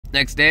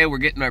Next day, we're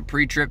getting our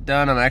pre-trip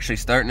done. I'm actually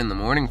starting in the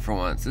morning for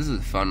once. This is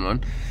a fun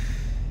one.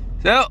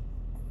 So,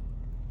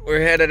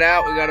 we're headed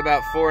out. We got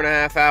about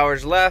 4.5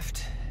 hours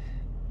left.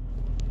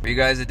 For you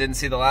guys that didn't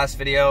see the last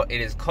video, it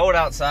is cold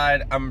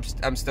outside. I'm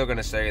still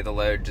gonna show you the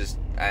load.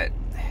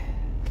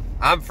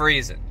 I'm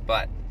freezing,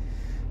 but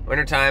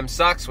wintertime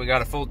sucks. We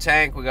got a full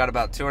tank. We got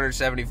about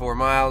 274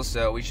 miles,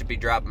 so we should be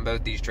dropping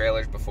both these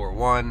trailers before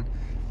 1.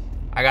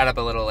 I got up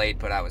a little late,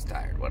 but I was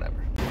tired, whatever.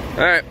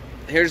 All right,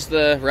 here's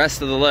the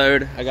rest of the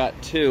load. I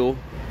got two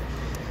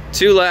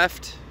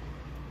left.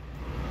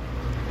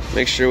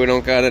 Make sure we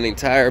don't got any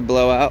tire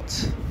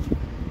blowouts,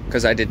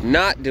 because I did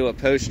not do a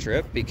post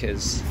trip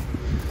because,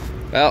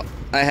 well,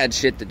 I had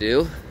shit to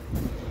do.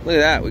 Look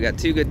at that, we got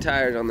 2 good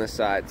tires on this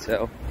side,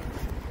 so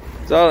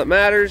that's all that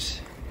matters.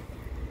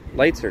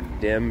 Lights are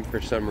dim for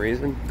some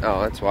reason.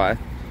 Oh, that's why.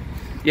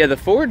 Yeah, the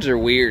Fords are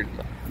weird.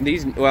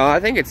 Well,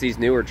 I think it's these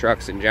newer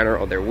trucks in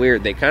general. They're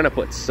weird. They kind of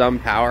put some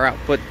power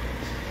output,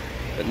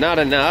 but not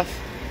enough.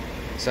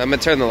 So I'm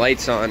gonna turn the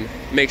lights on,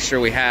 make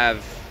sure we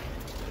have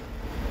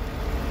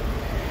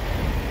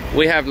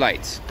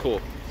lights.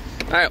 Cool.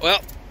 All right,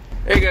 well,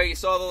 there you go. You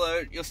saw the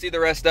load. You'll see the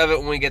rest of it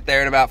when we get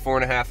there in about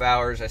 4.5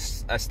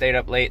 hours. I stayed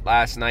up late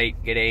last night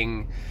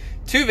getting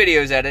 2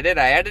 videos edited.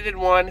 I edited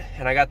one,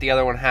 and I got the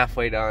other one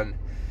halfway done.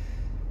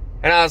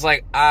 And I was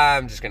like,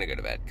 I'm just gonna go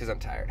to bed because I'm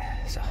tired.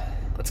 So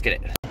let's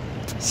get it.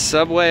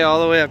 Subway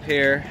all the way up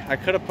here. I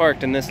could have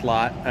parked in this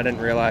lot. I didn't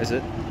realize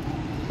it.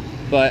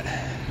 But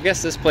I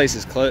guess this place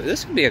is closed.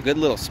 This would be a good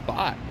little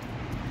spot.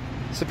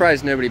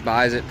 Surprised nobody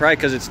buys it. Probably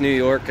because it's New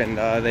York and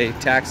they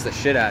tax the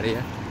shit out of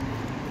you.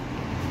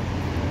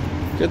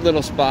 Good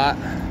little spot.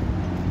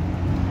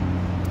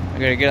 I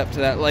gotta get up to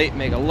that light and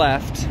make a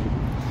left.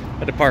 I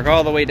had to park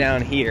all the way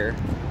down here.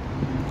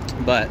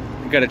 But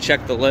I gotta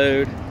check the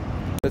load.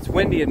 It's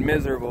windy and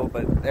miserable,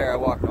 but there I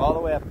walked all the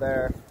way up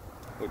there.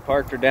 We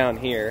parked her down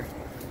here.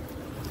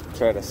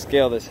 Try to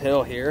scale this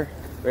hill here.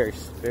 Very,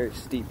 very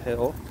steep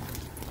hill.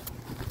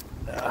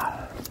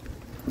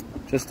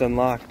 Just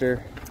unlocked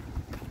her.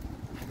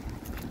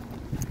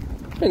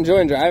 I'm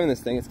enjoying driving this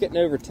thing. It's getting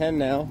over 10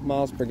 now,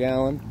 miles per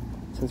gallon,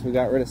 since we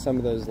got rid of some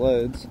of those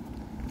loads.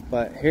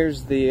 But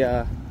here's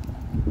the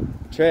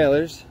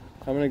trailers.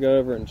 I'm gonna go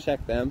over and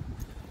check them.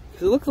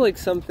 It looks like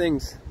some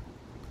things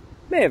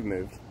may have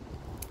moved.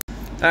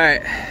 All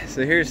right,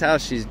 so here's how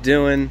she's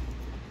doing.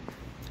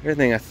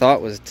 Everything I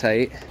thought was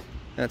tight.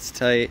 That's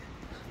tight.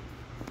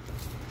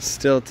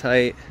 Still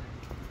tight.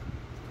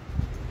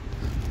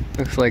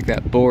 Looks like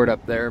that board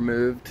up there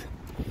moved.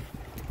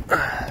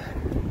 Yeah,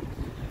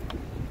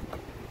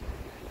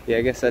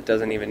 I guess that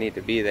doesn't even need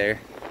to be there.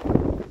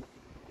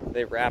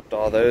 They wrapped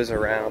all those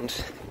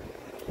around.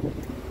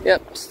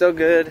 Yep, still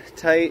good.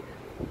 Tight.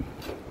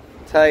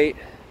 Tight.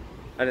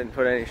 I didn't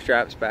put any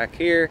straps back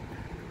here.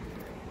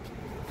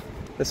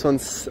 This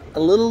one's a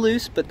little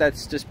loose, but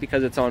that's just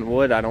because it's on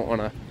wood. I don't want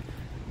to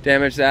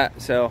damage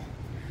that. So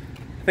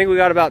I think we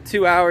got about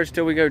 2 hours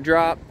till we go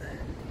drop.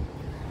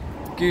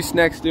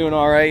 Gooseneck's doing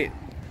all right.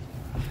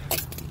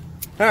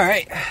 All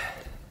right,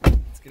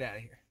 let's get out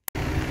of here.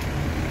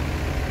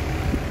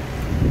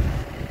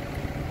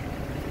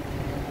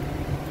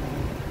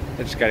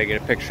 I just got to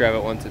get a picture of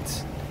it once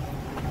it's...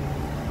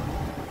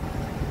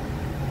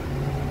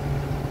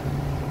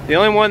 The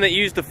only one that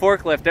used the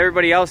forklift,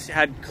 everybody else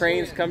had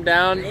cranes come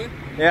down. Really?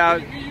 Yeah.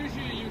 You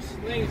usually use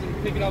slings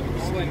and pick it up with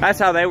the sling. That's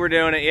how they were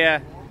doing it,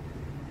 yeah.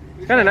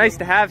 It's kind of nice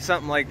to have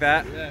something like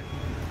that. Yeah.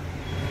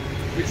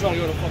 We trying to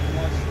go to fucking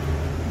lunch.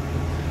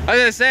 I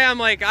was gonna say, I'm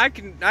like, I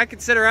can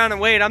sit around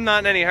and wait. I'm not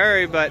in any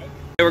hurry, but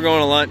we were going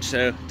to lunch,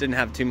 so didn't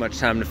have too much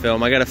time to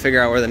film. I got to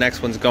figure out where the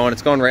next one's going.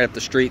 It's going right up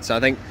the street, so I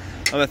think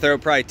I'm gonna throw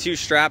probably 2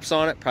 straps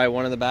on it, probably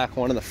one in the back,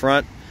 one in the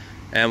front,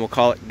 and we'll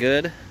call it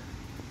good.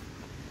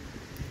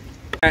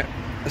 All right.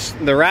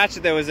 The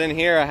ratchet that was in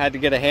here, I had to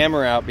get a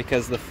hammer out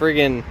because the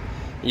friggin',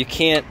 you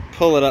can't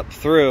pull it up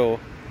through,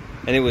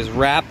 and it was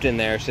wrapped in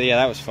there. So yeah,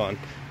 that was fun.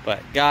 But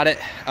got it,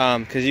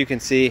 because you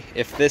can see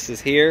if this is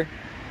here,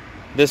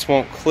 this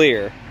won't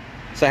clear.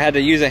 So I had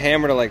to use a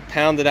hammer to like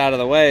pound it out of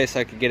the way so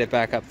I could get it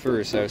back up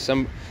through. So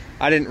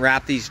I didn't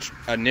wrap these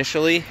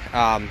initially.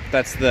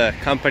 That's the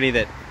company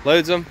that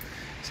loads them.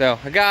 So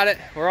I got it,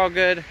 we're all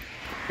good.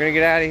 We're gonna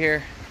get out of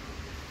here.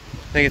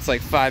 I think it's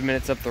like 5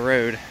 minutes up the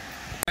road.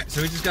 All right,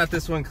 so we just got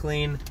this one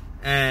clean,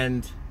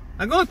 and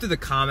I'm going through the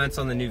comments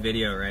on the new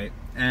video, right?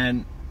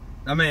 And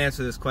I'm gonna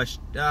answer this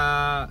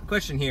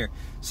question here.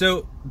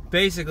 So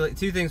basically,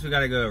 2 things we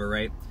gotta go over,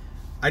 right?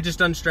 I just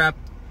unstrapped,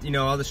 you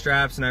know, all the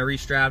straps, and I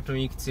restrapped them.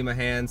 You can see my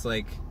hands,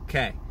 like,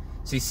 okay.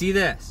 So you see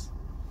this?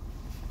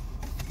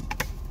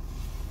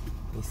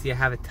 You see I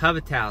have a tub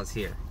of towels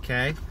here,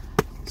 okay?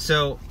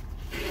 So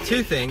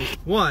 2 things.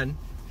 1,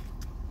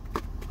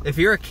 if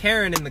you're a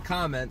Karen in the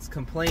comments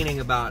complaining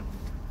about,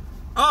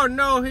 oh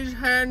no, his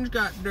hands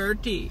got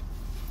dirty.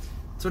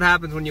 That's what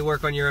happens when you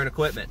work on your own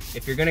equipment.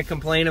 If you're gonna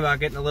complain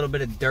about getting a little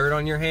bit of dirt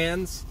on your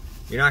hands,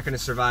 you're not gonna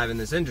survive in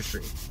this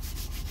industry,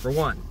 for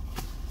 1.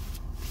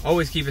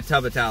 Always keep a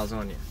tub of towels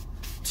on you.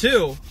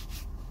 2,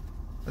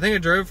 I think I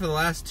drove for the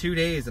last 2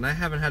 days and I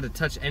haven't had to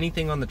touch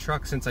anything on the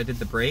truck since I did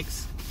the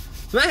brakes.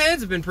 So my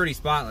hands have been pretty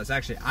spotless.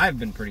 Actually, I've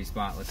been pretty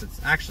spotless. It's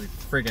actually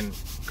friggin'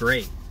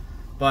 great.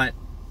 But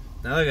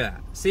now look at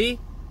that. See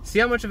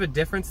how much of a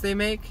difference they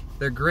make?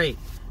 They're great.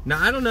 Now,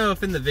 I don't know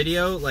if in the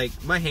video, like,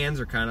 my hands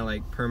are kind of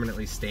like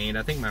permanently stained.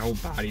 I think my whole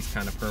body's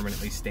kind of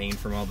permanently stained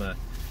from all the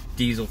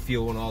diesel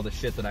fuel and all the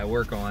shit that I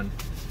work on.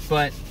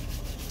 But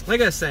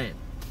like I was saying,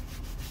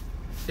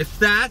 if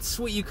that's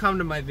what you come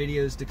to my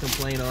videos to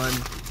complain on.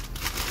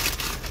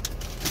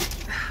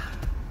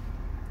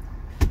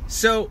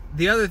 So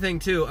the other thing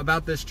too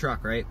about this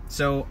truck, right?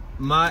 So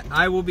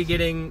I will be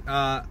getting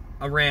a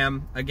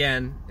Ram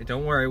again.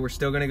 Don't worry, we're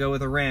still gonna go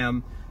with a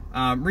Ram.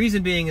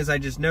 Reason being is I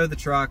just know the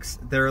trucks.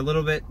 They're a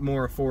little bit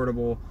more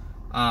affordable,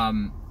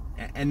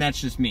 and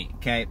that's just me.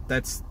 Okay,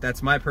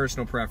 that's my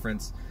personal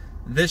preference.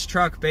 This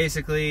truck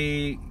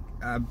basically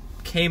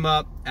came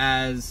up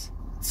as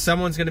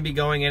someone's going to be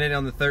going in it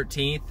on the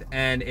 13th,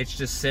 and it's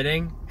just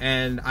sitting,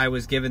 and I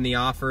was given the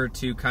offer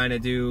to kind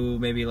of do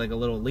maybe like a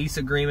little lease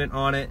agreement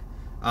on it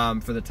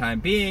for the time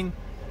being.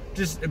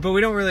 But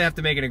we don't really have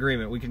to make an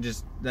agreement. We can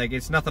just, like,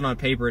 it's nothing on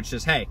paper. It's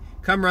just, hey,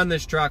 come run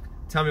this truck,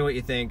 tell me what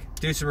you think,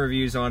 do some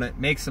reviews on it,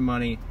 make some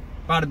money,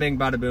 bada bing,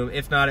 bada boom.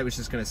 If not, it was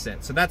just going to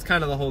sit. So that's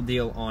kind of the whole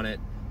deal on it.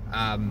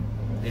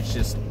 It's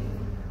just,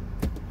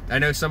 I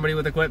know somebody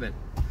with equipment.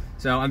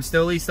 So I'm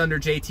still leased under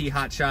JT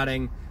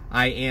Hotshotting.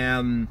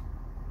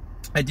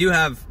 I do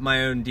have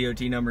my own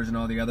DOT numbers and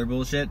all the other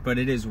bullshit, but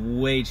it is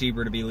way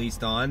cheaper to be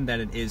leased on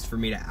than it is for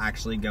me to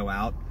actually go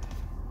out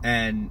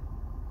and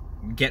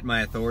get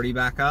my authority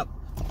back up.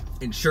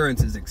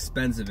 Insurance is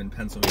expensive in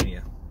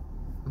Pennsylvania.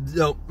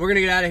 So we're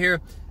gonna get out of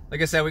here.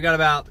 Like I said, we got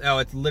about,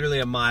 it's literally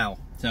a mile.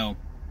 So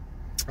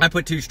I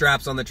put 2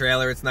 straps on the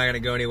trailer. It's not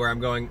gonna go anywhere. I'm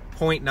going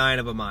 0.9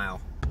 of a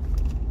mile.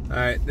 All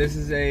right, this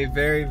is a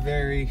very,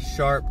 very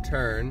sharp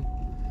turn.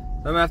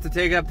 I'm gonna have to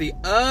take up the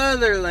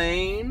other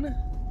lane.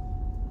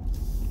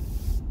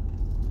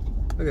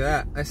 Look at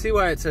that. I see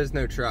why it says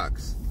no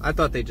trucks. I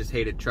thought they just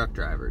hated truck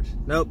drivers.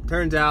 Nope,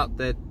 turns out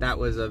that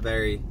was a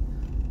very,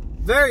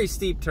 very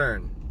steep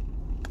turn.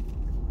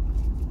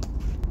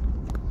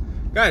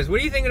 Guys, what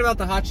are you thinking about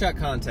the Hotshot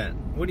content?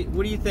 What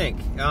do you think?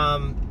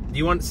 Do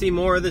you want to see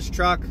more of this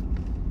truck?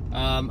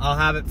 I'll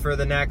have it for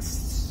the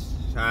next,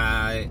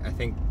 I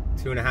think,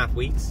 2.5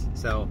 weeks.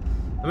 So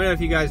let me know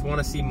if you guys want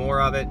to see more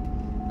of it.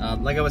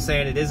 Like I was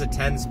saying, it is a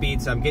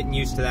 10-speed, so I'm getting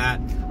used to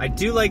that. I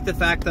do like the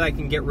fact that I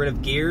can get rid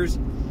of gears,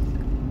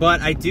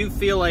 but I do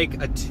feel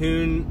like a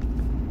tune,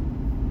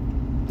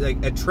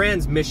 like a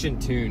transmission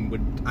tune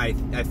would,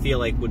 I feel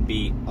like would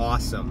be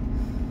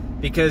awesome,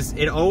 because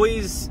it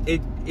always,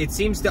 it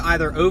seems to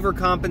either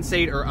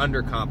overcompensate or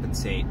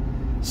undercompensate.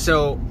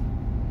 So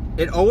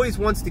it always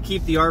wants to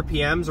keep the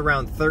RPMs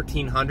around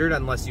 1300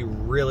 unless you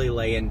really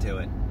lay into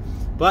it.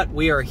 But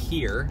we are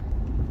here.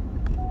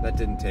 That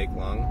didn't take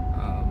long.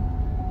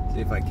 See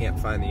if I can't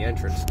find the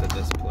entrance to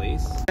this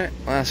place. All right,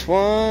 last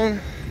one.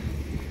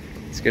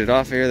 Let's get it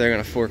off here. They're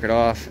gonna fork it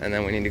off, and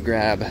then we need to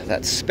grab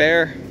that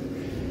spare.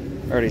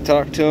 Already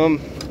talked to them.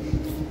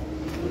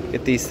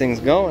 Get these things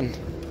going.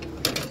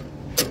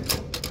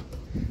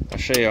 I'll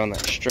show you on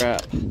that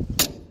strap.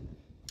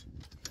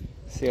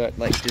 See how it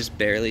like just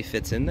barely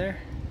fits in there?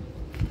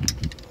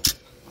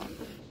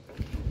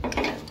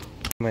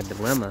 My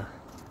dilemma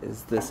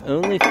is this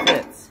only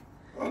fits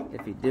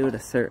if you do it a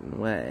certain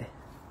way.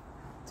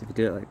 So if you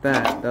do it like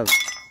that, it does.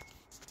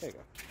 There you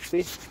go.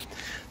 See?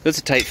 That's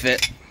a tight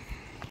fit.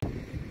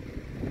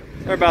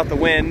 Sorry about the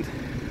wind.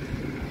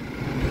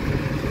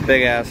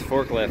 Big ass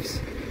forklifts.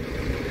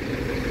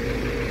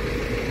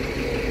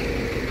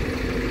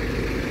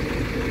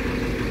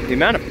 The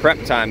amount of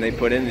prep time they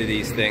put into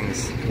these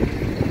things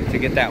to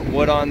get that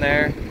wood on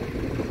there.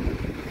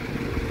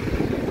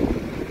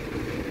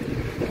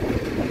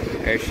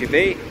 There she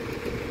be.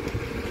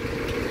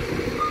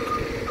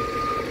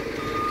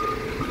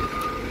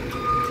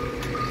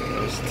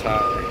 There's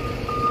Tyler.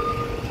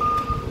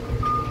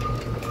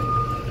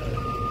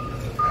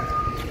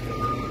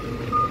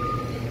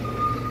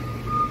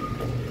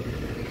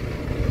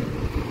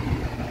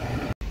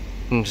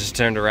 And just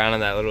turned around in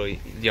that little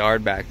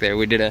yard back there.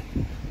 We did a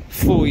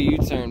full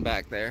U-turn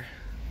back there.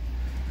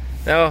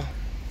 Now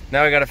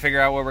we got to figure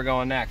out where we're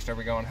going next. Are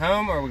we going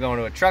home, or are we going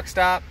to a truck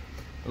stop?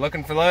 We're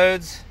looking for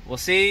loads. We'll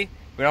see.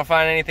 If we don't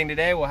find anything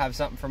today, we'll have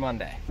something for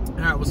Monday. All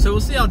right, well, so we'll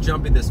see how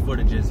jumpy this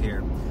footage is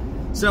here.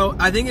 So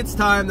I think it's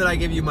time that I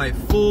give you my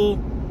full,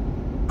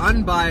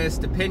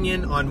 unbiased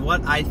opinion on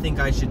what I think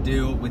I should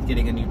do with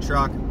getting a new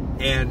truck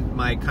and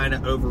my kind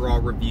of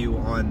overall review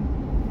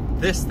on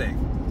this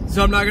thing.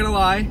 So I'm not gonna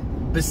lie,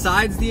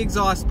 besides the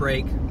exhaust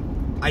brake,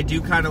 I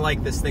do kind of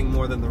like this thing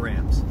more than the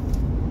Rams.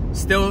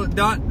 Still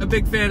not a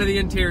big fan of the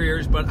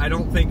interiors, but I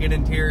don't think an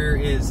interior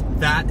is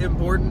that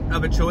important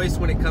of a choice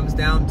when it comes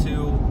down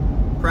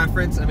to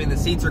preference. I mean, the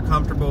seats are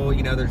comfortable,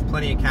 you know, there's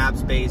plenty of cab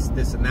space,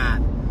 this and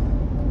that.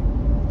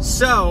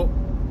 So,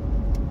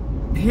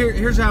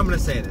 here's how I'm gonna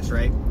say this,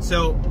 right?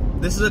 So,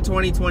 this is a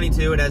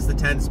 2022, it has the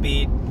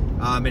 10-speed,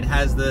 it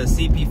has the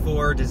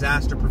CP4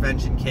 disaster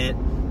prevention kit,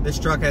 This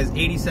truck has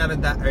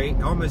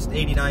almost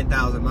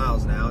 89,000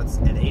 miles now. It's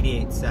an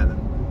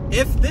 88.7.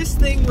 If this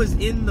thing was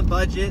in the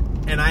budget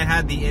and I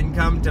had the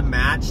income to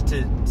match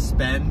to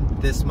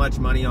spend this much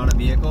money on a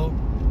vehicle,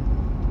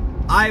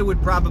 I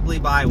would probably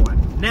buy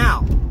one.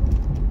 Now,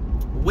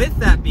 with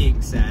that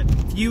being said,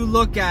 if you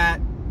look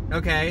at,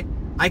 okay,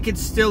 I could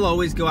still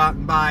always go out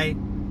and buy,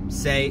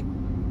 say,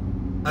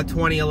 a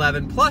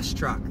 2011 Plus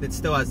truck that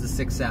still has the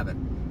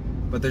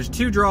 6.7. But there's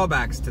two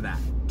drawbacks to that.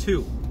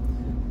 Two.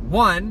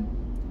 One,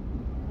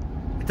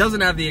 it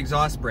doesn't have the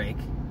exhaust brake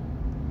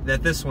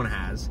that this one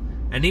has.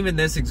 And even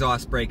this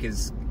exhaust brake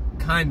is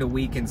kind of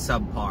weak and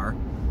subpar.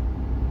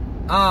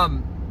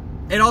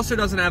 It also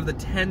doesn't have the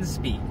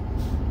 10-speed.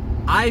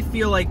 I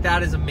feel like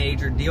that is a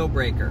major deal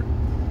breaker.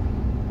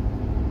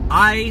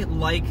 I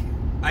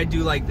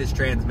do like this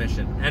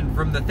transmission, and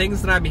from the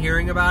things that I'm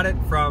hearing about it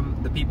from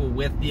the people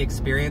with the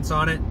experience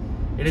on it,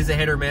 it is a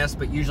hit or miss,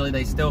 but usually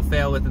they still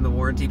fail within the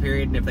warranty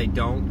period, and if they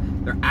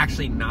don't, they're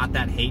actually not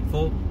that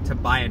hateful to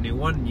buy a new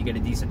one and you get a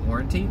decent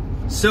warranty.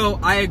 So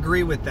I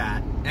agree with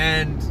that,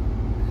 and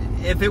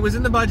if it was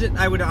in the budget,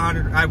 I would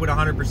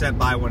 100%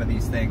 buy one of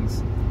these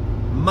things.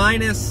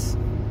 Minus,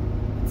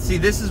 see,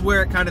 this is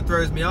where it kind of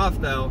throws me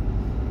off though.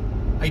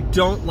 I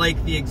don't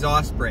like the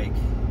exhaust brake.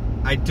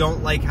 I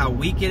don't like how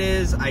weak it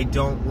is. I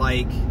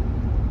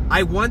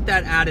want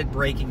that added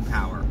braking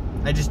power.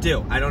 I just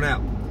do. I don't know.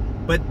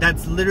 But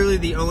that's literally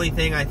the only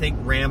thing I think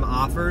Ram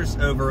offers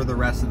over the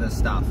rest of this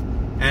stuff.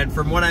 And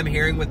from what I'm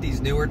hearing with these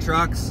newer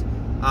trucks,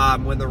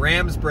 when the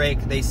Rams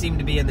break, they seem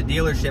to be in the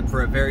dealership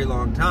for a very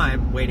long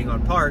time, waiting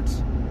on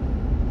parts.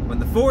 When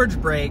the Fords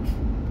break,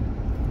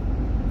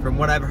 from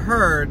what I've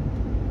heard,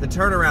 the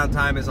turnaround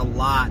time is a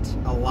lot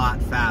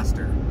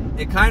faster.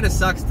 It kind of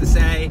sucks to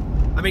say.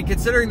 I mean,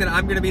 considering that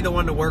I'm going to be the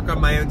one to work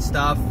on my own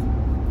stuff,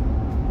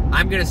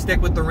 I'm going to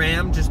stick with the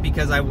Ram just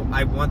because I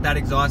want that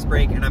exhaust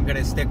brake, and I'm going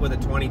to stick with a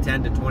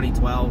 2010 to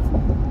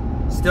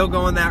 2012. Still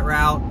going that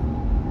route.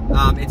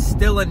 It's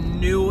still a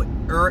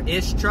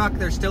newer-ish truck.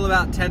 They're still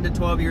about 10 to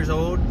 12 years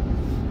old,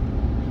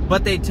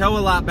 but they tow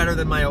a lot better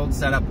than my old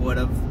setup would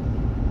have.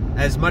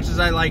 As much as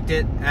I liked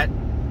it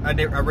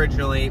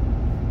originally,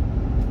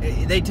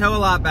 they tow a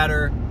lot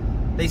better.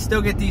 They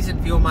still get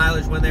decent fuel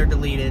mileage when they're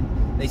deleted.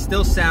 They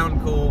still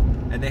sound cool,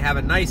 and they have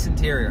a nice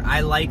interior.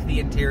 I like the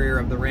interior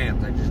of the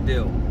Rams, I just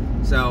do.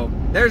 So,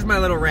 there's my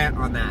little rant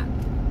on that.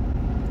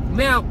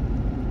 Now,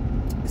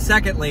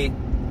 secondly,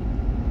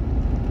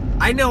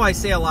 I know I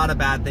say a lot of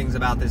bad things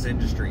about this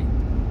industry,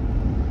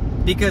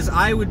 because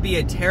I would be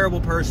a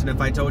terrible person if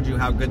I told you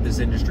how good this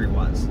industry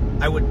was.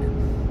 I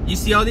wouldn't. You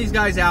see all these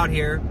guys out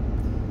here,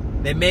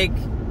 they're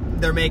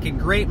making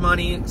great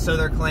money, so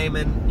they're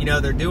claiming, you know,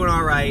 they're doing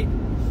all right.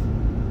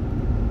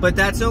 But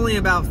that's only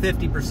about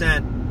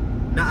 50%.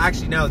 No,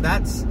 actually, no,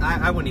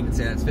 I wouldn't even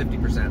say that's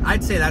 50%.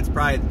 I'd say that's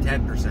probably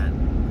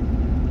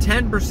 10%.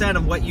 10%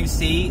 of what you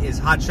see is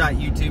hotshot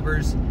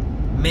YouTubers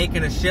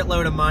making a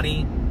shitload of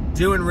money,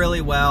 doing really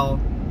well.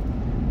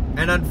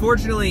 And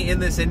unfortunately, in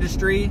this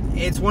industry,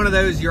 it's one of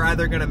those, you're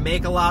either going to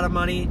make a lot of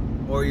money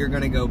or you're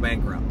going to go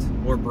bankrupt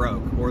or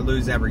broke or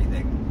lose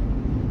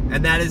everything.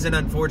 And that is an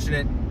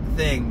unfortunate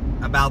thing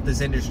about this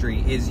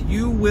industry, is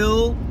you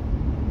will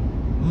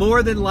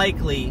more than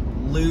likely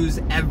lose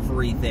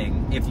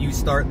everything if you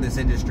start in this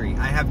industry.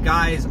 I have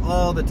guys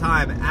all the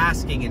time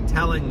asking and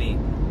telling me,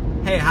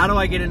 hey, how do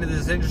I get into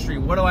this industry?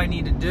 What do I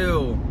need to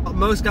do?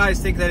 Most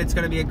guys think that it's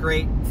going to be a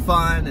great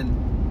fun,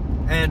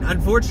 and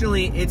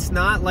unfortunately, it's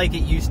not like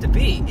it used to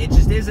be. It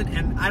just isn't,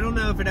 and I don't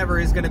know if it ever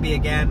is going to be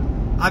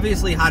again.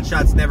 Obviously,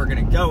 Hotshot's never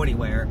going to go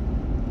anywhere,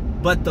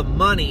 but the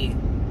money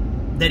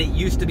that it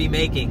used to be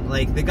making,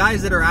 like the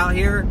guys that are out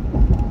here,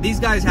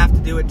 these guys have to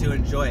do it to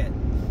enjoy it.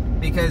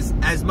 Because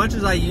as much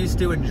as I used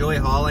to enjoy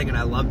hauling and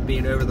I loved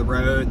being over the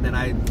road, and then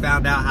I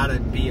found out how to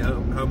be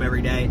home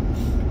every day,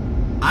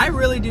 I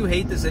really do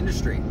hate this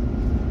industry.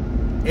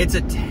 It's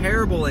a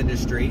terrible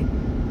industry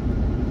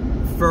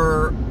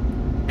for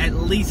at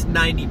least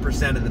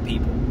 90% of the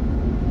people.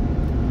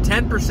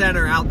 10%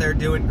 are out there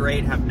doing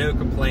great, have no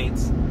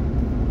complaints.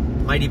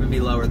 Might even be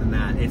lower than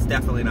that. It's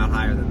definitely not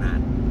higher than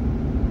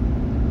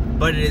that.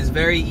 But it is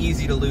very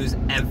easy to lose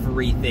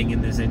everything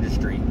in this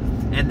industry.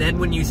 And then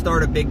when you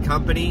start a big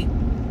company,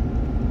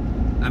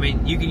 I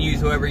mean, you can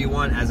use whoever you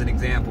want as an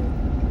example.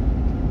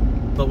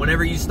 But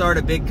whenever you start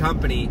a big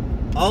company,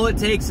 all it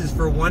takes is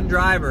for one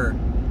driver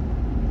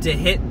to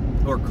hit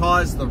or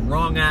cause the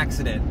wrong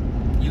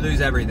accident. You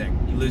lose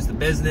everything. You lose the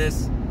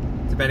business.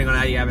 Depending on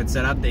how you have it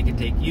set up, they can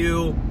take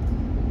you.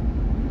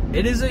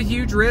 It is a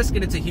huge risk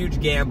and it's a huge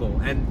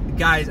gamble. And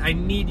guys, I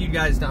need you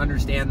guys to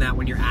understand that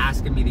when you're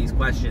asking me these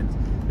questions.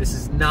 This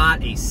is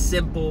not a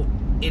simple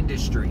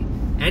industry.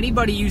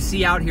 Anybody you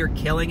see out here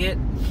killing it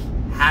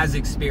has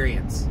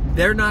experience.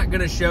 They're not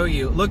going to show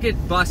you. Look at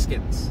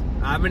Buskins.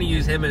 I'm going to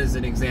use him as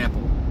an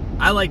example.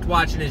 I liked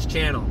watching his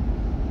channel,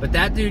 but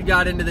that dude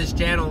got into this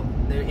channel,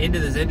 into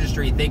this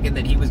industry, thinking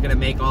that he was going to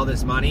make all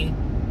this money,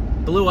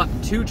 blew up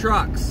 2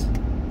 trucks,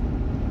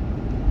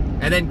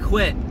 and then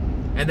quit,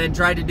 and then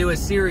tried to do a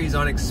series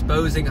on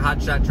exposing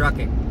hotshot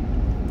trucking.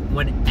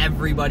 when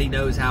everybody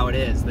knows how it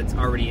is that's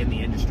already in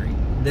the industry.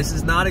 This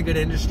is not a good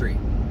industry.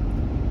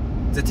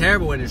 It's a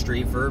terrible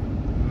industry for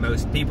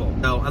most people.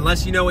 So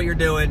unless you know what you're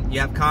doing,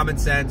 you have common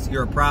sense,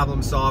 you're a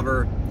problem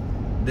solver,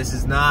 this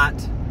is not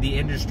the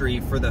industry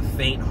for the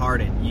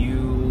faint-hearted.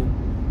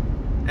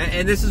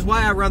 And this is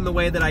why I run the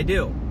way that I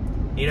do.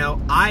 You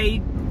know,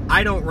 I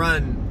don't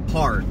run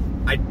hard.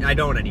 I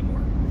don't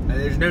anymore.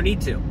 There's no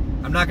need to.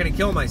 I'm not going to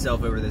kill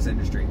myself over this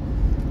industry.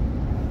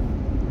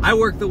 I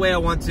work the way I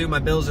want to. My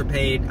bills are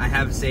paid. I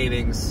have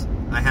savings.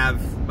 I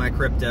have my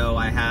crypto.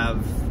 I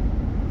have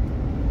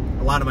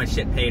a lot of my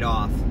shit paid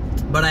off.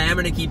 But I am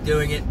going to keep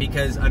doing it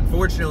because,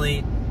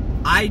 unfortunately,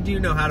 I do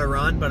know how to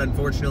run, but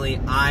unfortunately,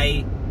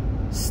 I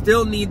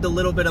still need the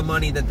little bit of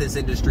money that this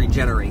industry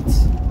generates.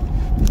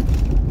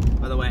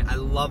 By the way, I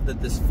love that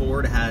this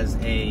Ford has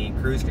a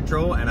cruise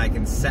control and I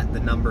can set the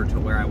number to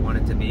where I want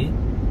it to be.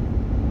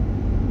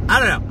 I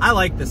don't know. I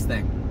like this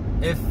thing.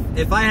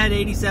 If I had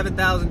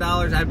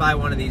 $87,000, I'd buy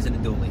one of these in a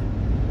dually.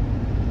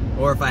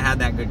 Or if I had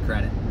that good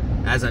credit.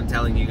 As I'm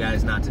telling you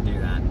guys not to do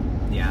that.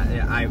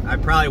 Yeah, I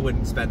probably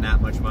wouldn't spend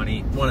that much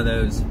money. One of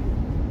those.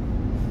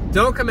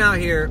 Don't come out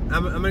here.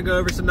 I'm going to go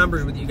over some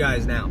numbers with you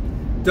guys now.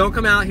 Don't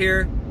come out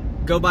here,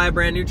 go buy a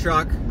brand new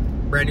truck.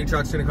 Brand new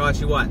truck's going to cost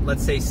you what?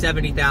 Let's say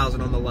 $70,000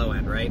 on the low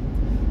end, right?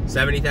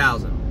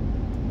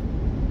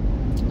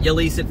 $70,000. You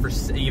lease it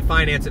you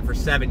finance it for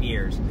 7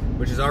 years,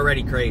 which is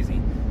already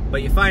crazy.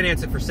 But you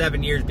finance it for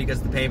 7 years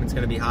because the payment's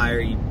going to be higher.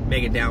 You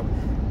make it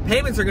down.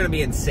 Payments are going to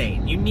be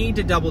insane. You need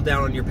to double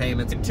down on your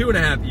payments in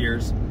 2.5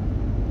 years.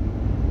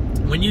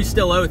 When you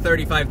still owe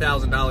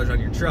 $35,000 on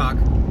your truck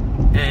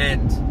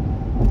and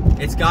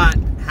it's got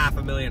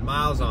 500,000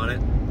 miles on it,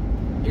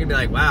 you're gonna be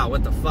like, wow,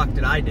 what the fuck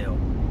did I do?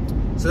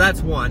 So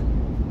that's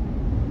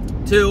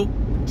one. Two,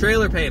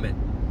 trailer payment.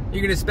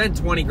 You're gonna spend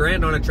 20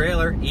 grand on a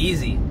trailer,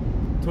 easy.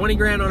 20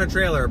 grand on a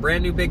trailer, a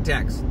brand new Big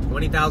Tex,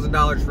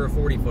 $20,000 for a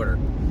 40-footer.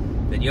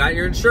 Then you got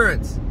your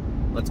insurance.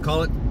 Let's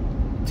call it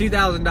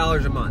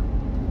 $2,000 a month.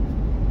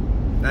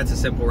 That's a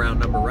simple round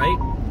number, right?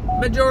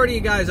 Majority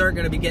of you guys aren't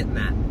gonna be getting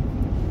that.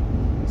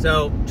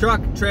 So,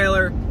 truck,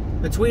 trailer,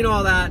 between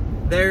all that,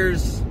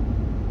 there's,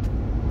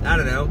 I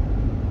don't know,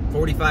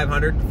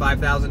 $4,500 to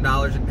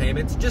 $5,000 in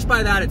payments, just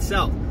by that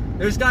itself.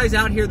 There's guys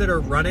out here that are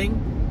running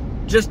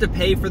just to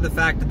pay for the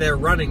fact that they're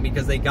running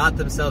because they got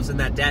themselves in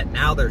that debt.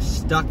 Now they're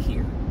stuck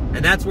here.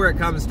 And that's where it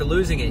comes to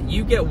losing it.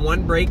 You get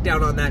one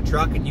breakdown on that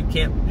truck and you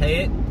can't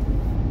pay it,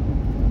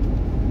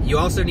 you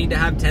also need to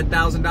have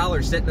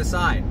 $10,000 sitting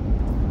aside.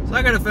 So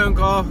I got a phone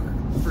call.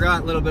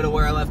 Forgot a little bit of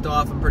where I left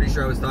off. I'm pretty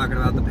sure I was talking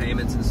about the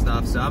payments and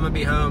stuff. So I'm going to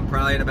be home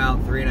probably in about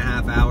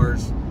 3.5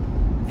 hours.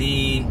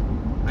 I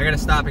got to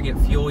stop and get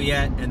fuel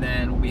yet, and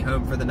then we'll be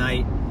home for the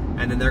night.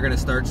 And then they're going to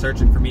start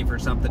searching for me for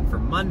something for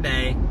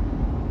Monday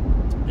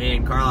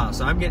in Carlisle.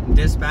 So I'm getting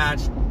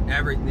dispatched,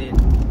 everything.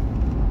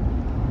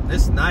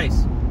 This is nice.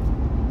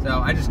 So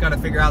I just got to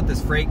figure out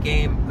this freight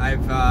game.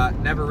 I've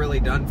never really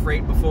done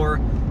freight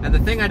before. And the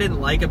thing I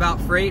didn't like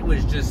about freight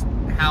was just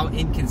how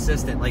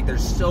inconsistent. Like,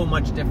 there's so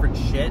much different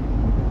shit.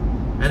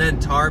 And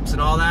then tarps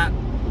and all that,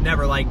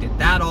 never liked it.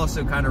 That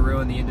also kind of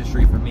ruined the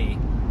industry for me.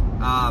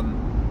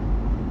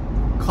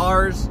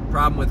 Cars,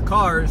 problem with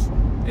cars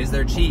is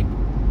they're cheap.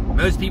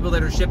 Most people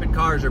that are shipping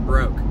cars are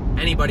broke.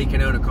 Anybody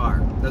can own a car,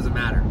 doesn't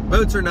matter.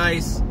 Boats are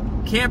nice.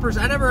 Campers,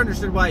 I never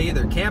understood why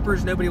either.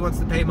 Campers, nobody wants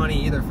to pay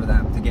money either for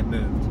them to get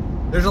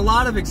moved. There's a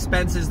lot of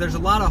expenses, there's a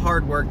lot of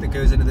hard work that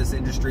goes into this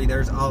industry.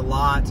 There's a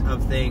lot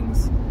of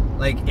things.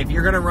 Like, if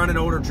you're gonna run an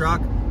older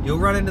truck, you'll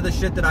run into the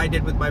shit that I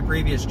did with my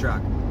previous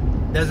truck.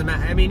 Doesn't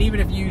matter. I mean, even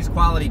if you use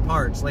quality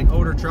parts, like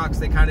older trucks,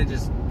 they kind of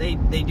just, they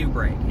do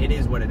break. It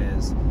is what it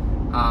is.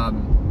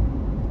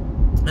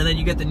 And then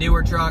you get the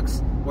newer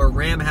trucks where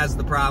Ram has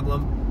the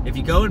problem. If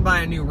you go and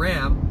buy a new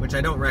Ram, which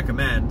I don't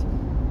recommend,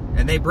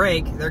 and they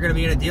break, they're going to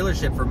be in a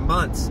dealership for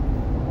months.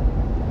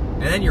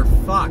 And then you're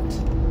fucked.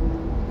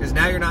 Because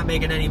now you're not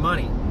making any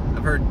money.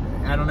 I've heard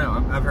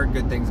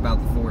good things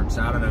about the Ford,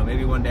 so I don't know.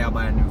 Maybe one day I'll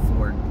buy a new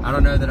Ford. I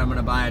don't know that I'm going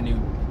to buy a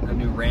new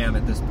Ram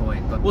at this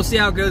point, but we'll see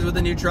how it goes with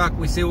the new truck.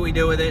 We see what we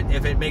do with it.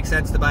 If it makes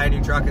sense to buy a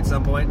new truck at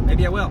some point,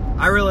 maybe I will.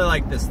 I really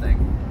like this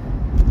thing.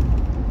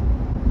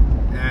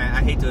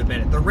 I hate to admit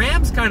it. The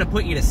Rams kind of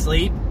put you to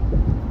sleep.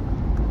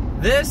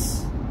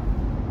 This,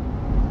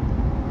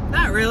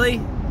 not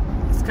really.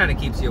 This kind of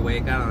keeps you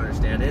awake. I don't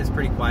understand it. It's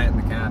pretty quiet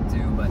in the cab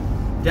too, but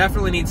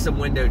definitely needs some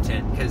window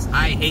tint because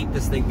I hate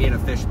this thing being a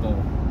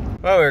fishbowl.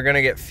 Well, we're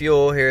gonna get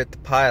fuel here at the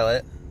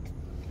Pilot.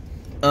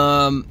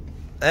 And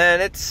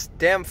it's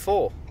damn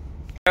full.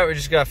 All right, we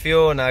just got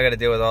fuel, and now I gotta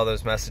deal with all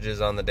those messages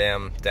on the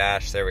damn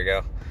dash. There we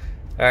go.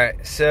 All right,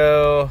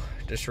 so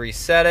just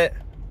reset it.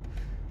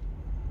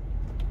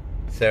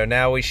 So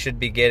now we should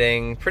be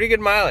getting pretty good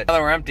mileage. Now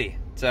that we're empty.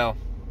 So,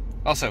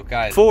 also,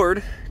 guys,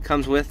 Ford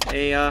comes with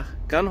a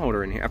gun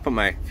holder in here. I put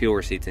my fuel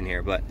receipts in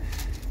here, but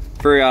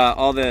for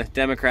all the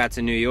Democrats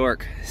in New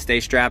York,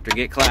 stay strapped or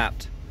get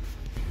clapped.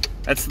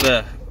 That's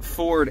the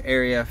Ford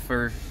area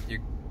for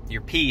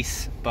your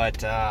piece,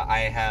 but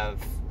I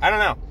don't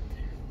know.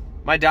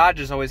 My Dodge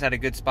has always had a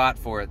good spot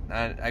for it.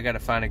 I got to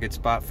find a good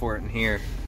spot for it in here.